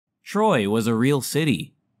Troy was a real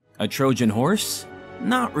city. A Trojan horse?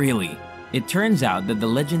 Not really. It turns out that the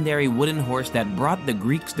legendary wooden horse that brought the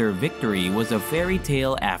Greeks their victory was a fairy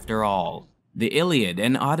tale after all. The Iliad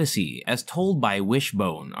and Odyssey, as told by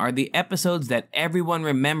Wishbone, are the episodes that everyone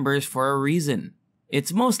remembers for a reason.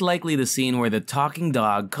 It's most likely the scene where the talking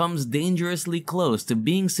dog comes dangerously close to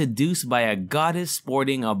being seduced by a goddess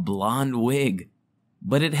sporting a blonde wig.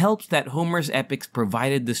 But it helps that Homer's epics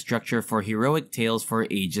provided the structure for heroic tales for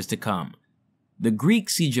ages to come. The Greek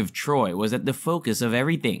siege of Troy was at the focus of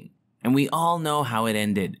everything, and we all know how it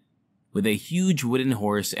ended, with a huge wooden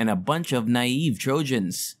horse and a bunch of naive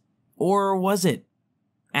Trojans. Or was it?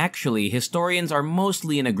 Actually, historians are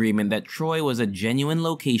mostly in agreement that Troy was a genuine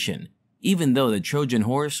location, even though the Trojan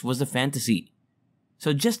horse was a fantasy.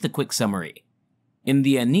 So just a quick summary. In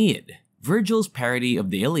the Aeneid, Virgil's parody of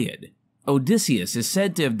the Iliad, Odysseus is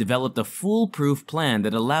said to have developed a foolproof plan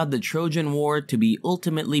that allowed the Trojan War to be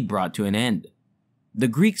ultimately brought to an end. The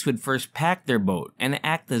Greeks would first pack their boat and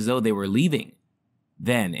act as though they were leaving.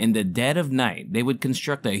 Then, in the dead of night, they would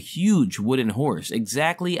construct a huge wooden horse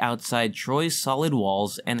exactly outside Troy's solid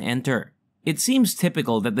walls and enter. It seems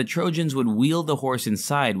typical that the Trojans would wheel the horse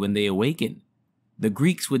inside when they awaken. The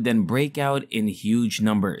Greeks would then break out in huge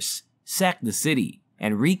numbers, sack the city,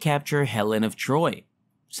 and recapture Helen of Troy.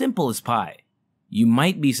 Simple as pie. You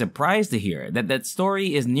might be surprised to hear that that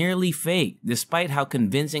story is nearly fake, despite how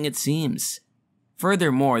convincing it seems.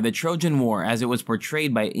 Furthermore, the Trojan War as it was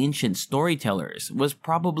portrayed by ancient storytellers was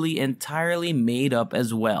probably entirely made up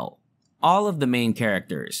as well. All of the main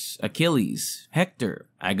characters, Achilles, Hector,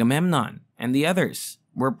 Agamemnon, and the others,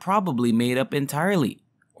 were probably made up entirely,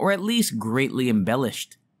 or at least greatly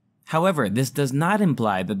embellished. However, this does not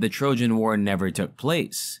imply that the Trojan War never took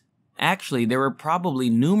place. Actually, there were probably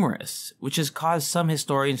numerous, which has caused some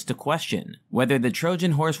historians to question whether the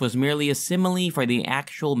Trojan horse was merely a simile for the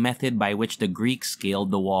actual method by which the Greeks scaled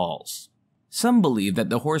the walls. Some believe that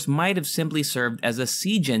the horse might have simply served as a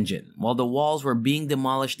siege engine while the walls were being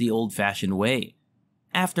demolished the old-fashioned way.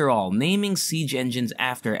 After all, naming siege engines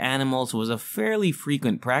after animals was a fairly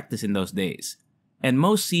frequent practice in those days, and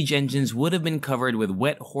most siege engines would have been covered with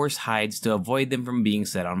wet horse hides to avoid them from being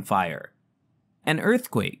set on fire. An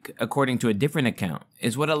earthquake, according to a different account,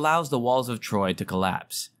 is what allows the walls of Troy to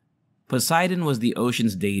collapse. Poseidon was the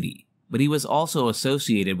ocean's deity, but he was also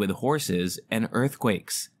associated with horses and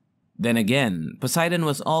earthquakes. Then again, Poseidon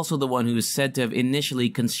was also the one who is said to have initially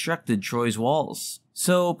constructed Troy's walls,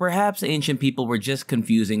 so perhaps ancient people were just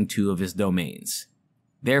confusing two of his domains.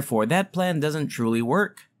 Therefore, that plan doesn't truly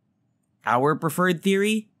work. Our preferred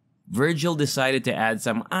theory? Virgil decided to add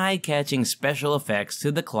some eye-catching special effects to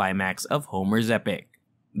the climax of Homer's epic.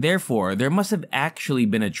 Therefore, there must have actually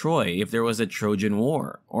been a Troy if there was a Trojan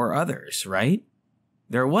War, or others, right?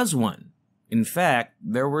 There was one. In fact,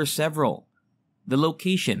 there were several. The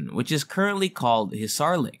location, which is currently called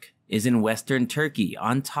Hisarlik, is in western Turkey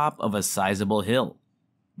on top of a sizable hill.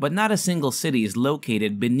 But not a single city is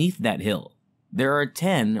located beneath that hill. There are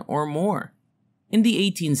 10 or more. In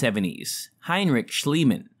the 1870s, Heinrich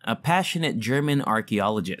Schliemann, a passionate German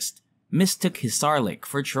archaeologist, mistook Hisarlik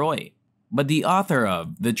for Troy. But the author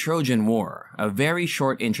of The Trojan War, a very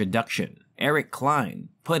short introduction, Eric Klein,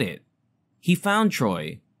 put it, he found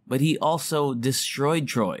Troy, but he also destroyed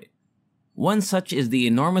Troy. One such is the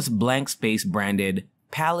enormous blank space branded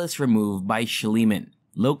Palace Removed by Schliemann,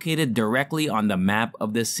 located directly on the map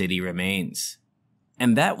of the city remains.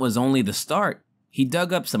 And that was only the start. He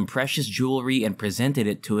dug up some precious jewelry and presented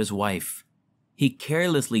it to his wife. He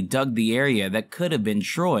carelessly dug the area that could have been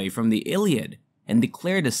Troy from the Iliad and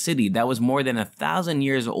declared a city that was more than 1,000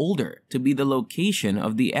 years older to be the location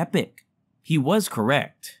of the epic. He was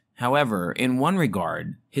correct. However, in one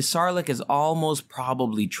regard, Hisarlik is almost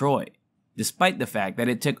probably Troy, despite the fact that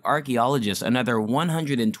it took archaeologists another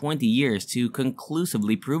 120 years to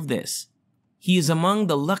conclusively prove this. He is among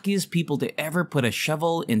the luckiest people to ever put a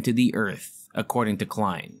shovel into the earth, according to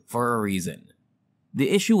Klein, for a reason.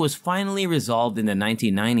 The issue was finally resolved in the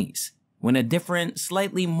 1990s, when a different,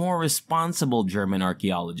 slightly more responsible German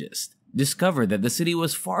archaeologist discovered that the city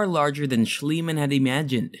was far larger than Schliemann had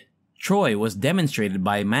imagined. Troy was demonstrated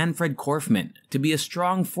by Manfred Korfmann to be a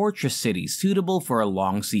strong fortress city suitable for a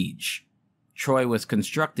long siege. Troy was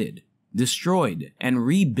constructed, destroyed, and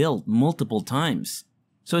rebuilt multiple times,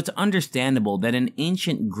 so it's understandable that an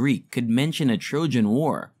ancient Greek could mention a Trojan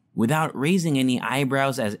War without raising any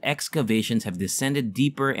eyebrows as excavations have descended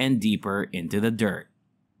deeper and deeper into the dirt.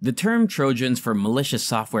 The term Trojans for malicious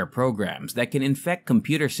software programs that can infect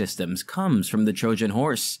computer systems comes from the Trojan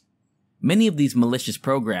horse. Many of these malicious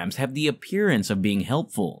programs have the appearance of being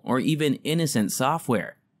helpful or even innocent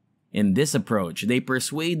software. In this approach, they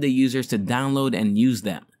persuade the users to download and use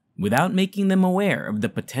them, without making them aware of the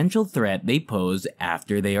potential threat they pose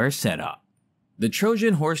after they are set up. The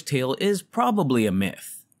Trojan Horse tale is probably a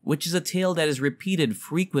myth, which is a tale that is repeated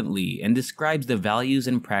frequently and describes the values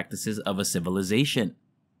and practices of a civilization.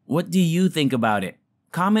 What do you think about it?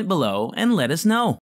 Comment below and let us know!